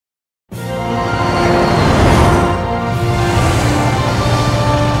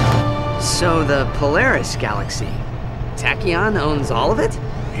the Polaris galaxy. Tachyon owns all of it?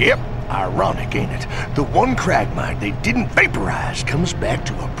 Yep. Ironic, ain't it? The one Cragmite they didn't vaporize comes back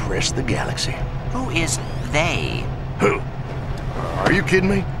to oppress the galaxy. Who is they? Who? Are you kidding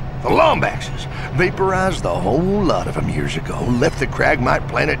me? The Lombaxes. Vaporized the whole lot of them years ago. Left the Cragmite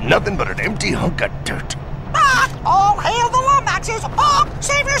planet nothing but an empty hunk of dirt. Ah! All hail the Lombaxes! Ah!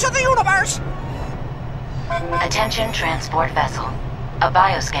 Saviors of the universe! Attention transport vessel. A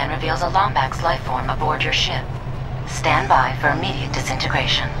bioscan reveals a Lombax life form aboard your ship. Stand by for immediate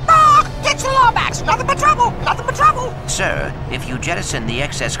disintegration. Ah! It's the Lombax! Nothing but trouble! Nothing but trouble! Sir, if you jettison the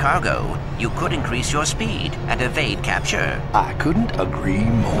excess cargo, you could increase your speed and evade capture. I couldn't agree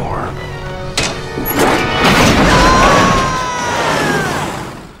more.